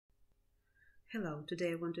Hello,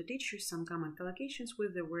 today I want to teach you some common collocations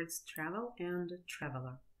with the words travel and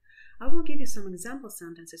traveler. I will give you some example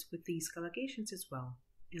sentences with these collocations as well.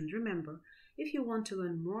 And remember, if you want to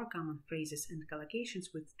learn more common phrases and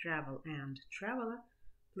collocations with travel and traveler,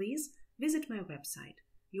 please visit my website.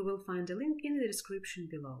 You will find a link in the description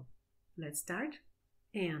below. Let's start.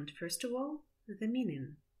 And first of all, the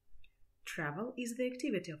meaning. Travel is the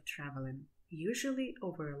activity of traveling, usually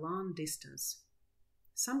over a long distance.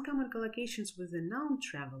 Some common collocations with the noun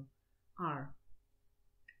travel are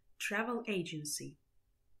travel agency,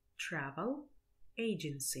 travel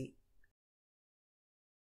agency,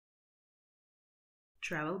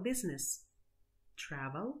 travel business,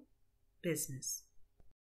 travel business.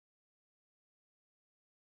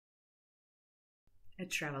 A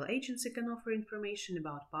travel agency can offer information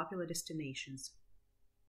about popular destinations.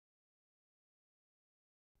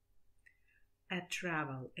 A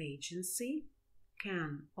travel agency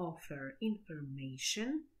can offer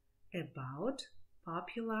information about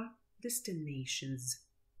popular destinations.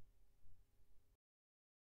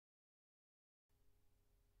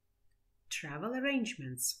 Travel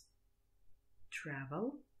arrangements,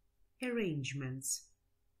 travel arrangements.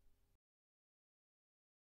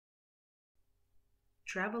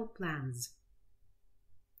 Travel plans,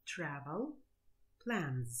 travel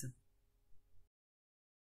plans.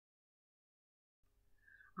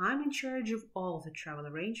 I'm in charge of all the travel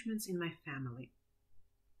arrangements in my family.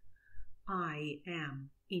 I am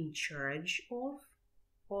in charge of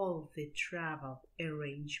all the travel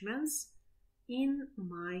arrangements in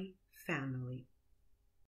my family.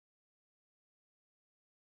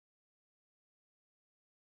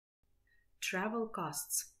 Travel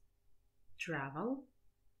costs, travel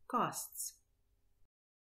costs.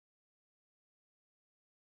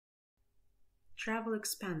 Travel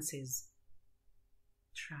expenses,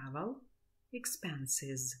 travel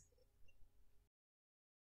expenses.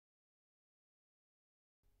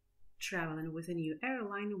 Traveling with a new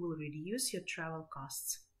airline will reduce your travel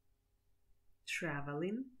costs.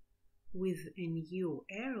 Traveling with a new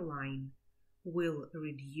airline will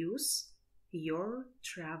reduce your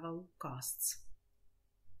travel costs.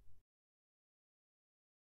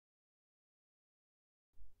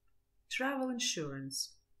 Travel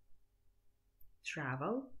insurance,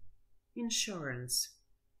 travel insurance.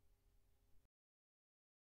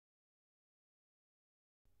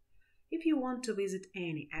 If you want to visit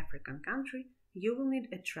any African country, you will need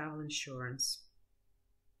a travel insurance.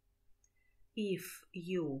 If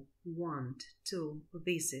you want to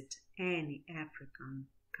visit any African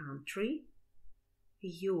country,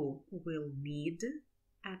 you will need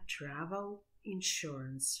a travel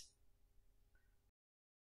insurance.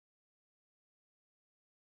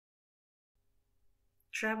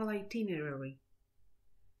 Travel itinerary,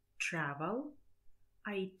 travel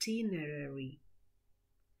itinerary.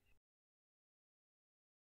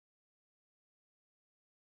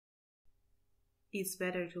 It's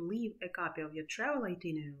better to leave a copy of your travel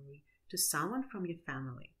itinerary to someone from your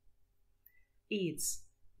family. It's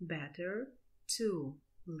better to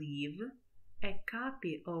leave a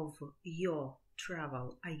copy of your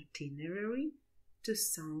travel itinerary to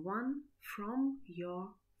someone from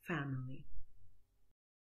your family.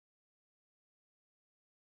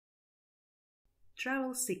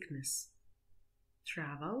 Travel sickness,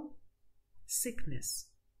 travel sickness.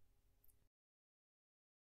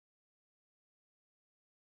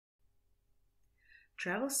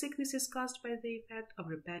 Travel sickness is caused by the effect of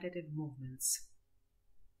repetitive movements.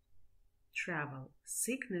 Travel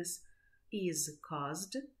sickness is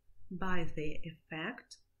caused by the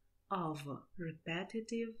effect of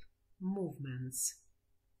repetitive movements.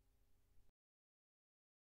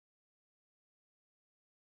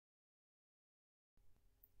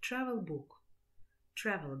 Travel book,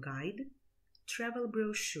 travel guide, travel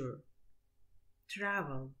brochure.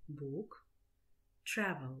 Travel book,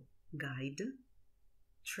 travel guide,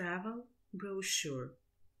 travel brochure.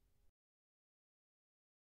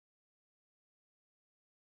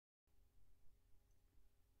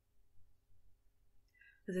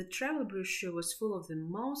 The travel brochure was full of the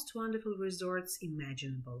most wonderful resorts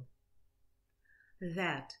imaginable.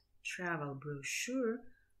 That travel brochure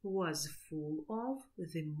was full of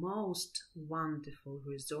the most wonderful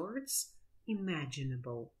resorts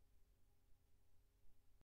imaginable.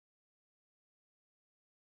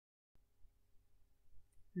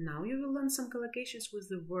 Now you will learn some collocations with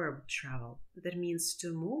the verb travel, that means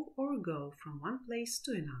to move or go from one place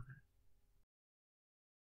to another.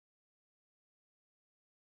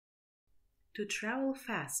 To travel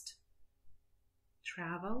fast,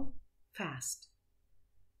 travel fast.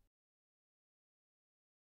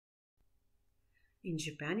 In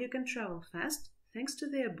Japan, you can travel fast thanks to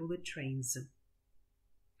their bullet trains.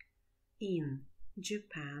 In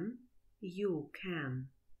Japan, you can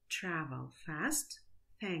travel fast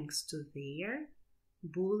thanks to their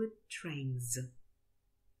bullet trains.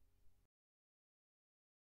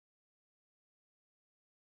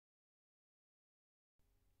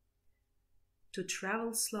 To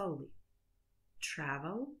travel slowly.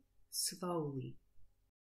 Travel slowly.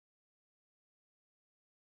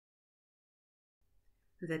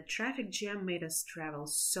 The traffic jam made us travel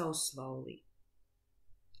so slowly.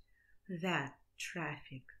 That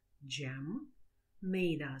traffic jam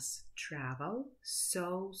made us travel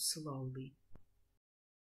so slowly.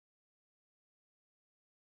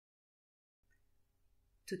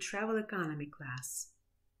 To travel economy class.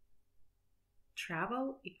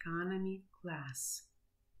 Travel economy class.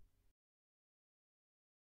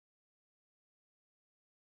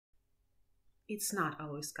 It's not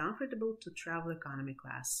always comfortable to travel economy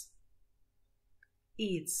class.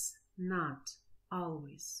 It's not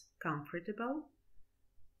always comfortable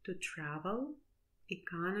to travel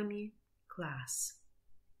economy class.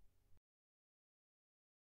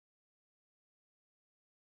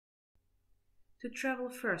 To travel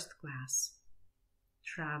first class.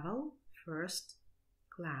 Travel first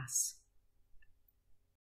class.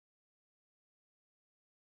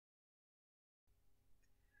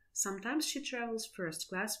 Sometimes she travels first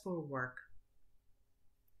class for work.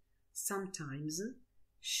 Sometimes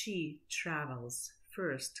she travels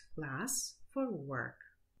first class for work.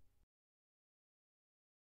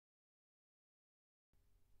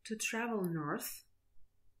 To travel north.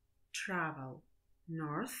 Travel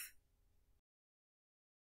north.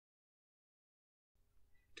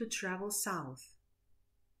 To travel south.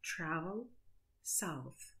 Travel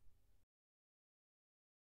south.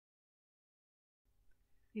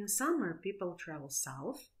 In summer, people travel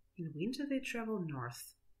south. In winter, they travel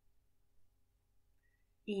north.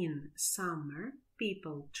 In summer,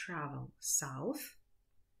 people travel south.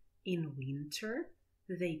 In winter,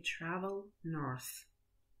 they travel north.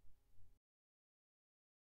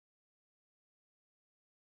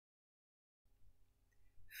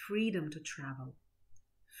 Freedom to travel.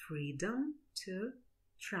 Freedom to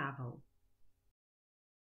travel.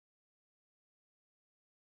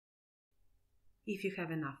 If you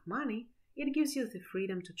have enough money, it gives you the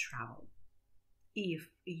freedom to travel. If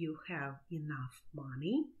you have enough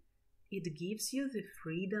money, it gives you the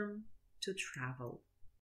freedom to travel.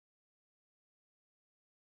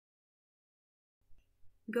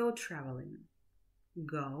 Go traveling.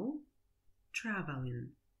 Go traveling.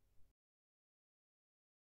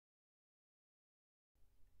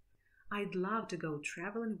 I'd love to go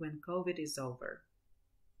traveling when COVID is over.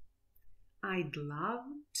 I'd love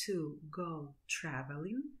to go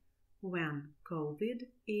traveling when COVID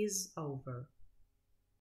is over.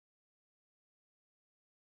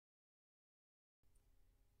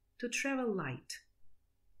 To travel light.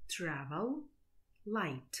 Travel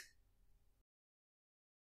light.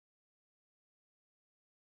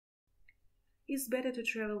 It's better to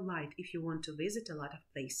travel light if you want to visit a lot of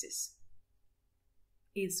places.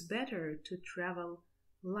 It's better to travel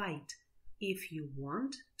light if you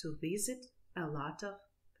want to visit a lot of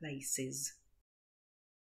places.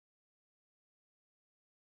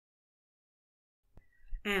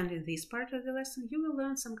 And in this part of the lesson, you will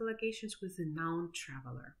learn some collocations with the noun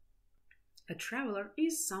traveler. A traveler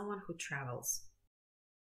is someone who travels.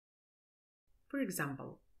 For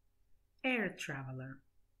example, air traveler,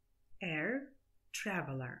 air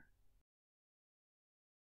traveler.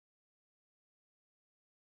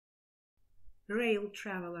 Rail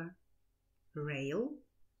traveler, rail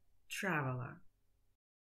traveler.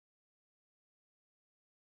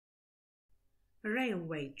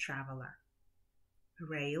 Railway traveler,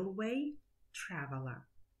 railway traveler.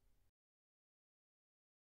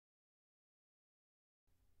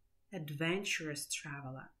 Adventurous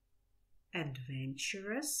traveler,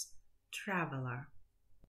 adventurous traveler.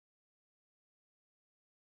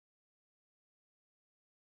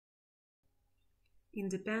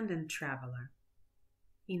 Independent traveler,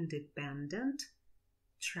 independent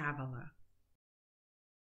traveler.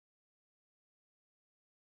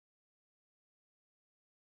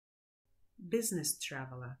 Business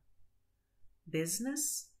traveler,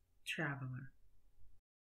 business traveler.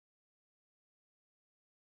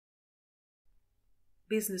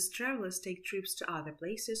 Business travelers take trips to other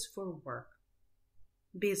places for work.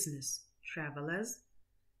 Business travelers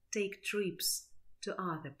take trips to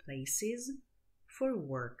other places for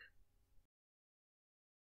work.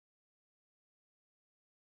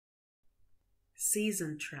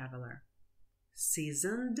 Seasoned traveler,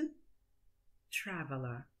 seasoned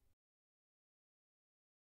traveler.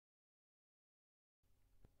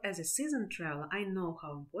 As a seasoned traveler, I know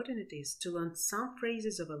how important it is to learn some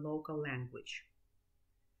phrases of a local language.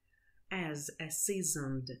 As a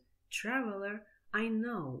seasoned traveler, I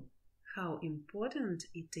know how important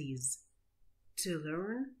it is to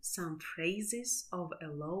learn some phrases of a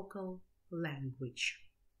local language.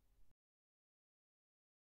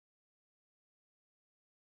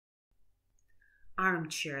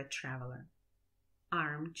 Armchair traveler.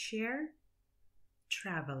 Armchair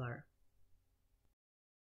traveler.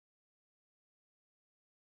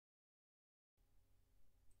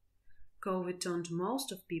 COVID turned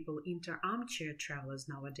most of people into armchair travelers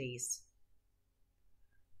nowadays.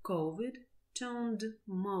 COVID turned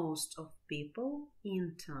most of people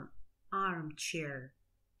into armchair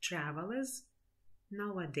travelers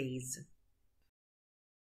nowadays.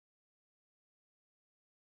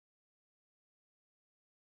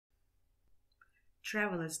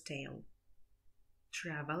 Traveler's tale.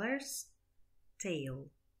 Traveler's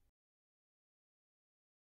tale.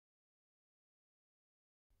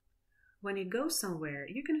 When you go somewhere,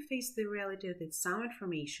 you can face the reality that some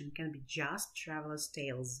information can be just traveler's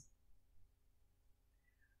tales.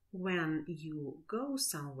 When you go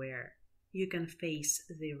somewhere, you can face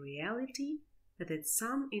the reality that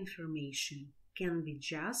some information can be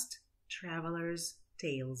just traveler's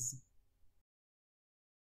tales.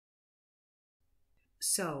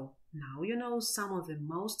 So, now you know some of the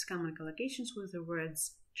most common collocations with the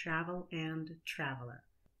words travel and traveler.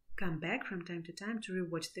 Come back from time to time to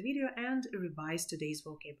rewatch the video and revise today's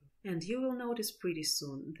vocabulary. And you will notice pretty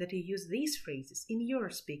soon that you use these phrases in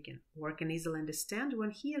your speaking or can easily understand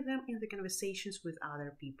when hear them in the conversations with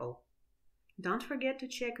other people. Don't forget to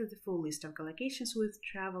check the full list of collocations with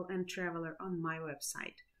travel and traveler on my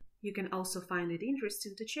website. You can also find it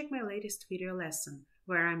interesting to check my latest video lesson,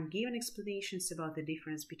 where I'm giving explanations about the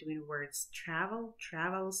difference between words travel,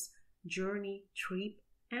 travels, journey, trip,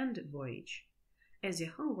 and voyage. As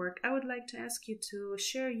your homework, I would like to ask you to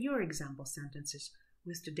share your example sentences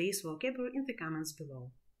with today's vocabulary in the comments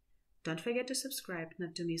below. Don't forget to subscribe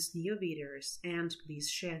not to miss new videos, and please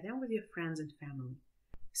share them with your friends and family.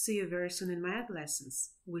 See you very soon in my other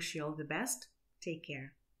lessons. Wish you all the best. Take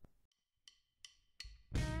care.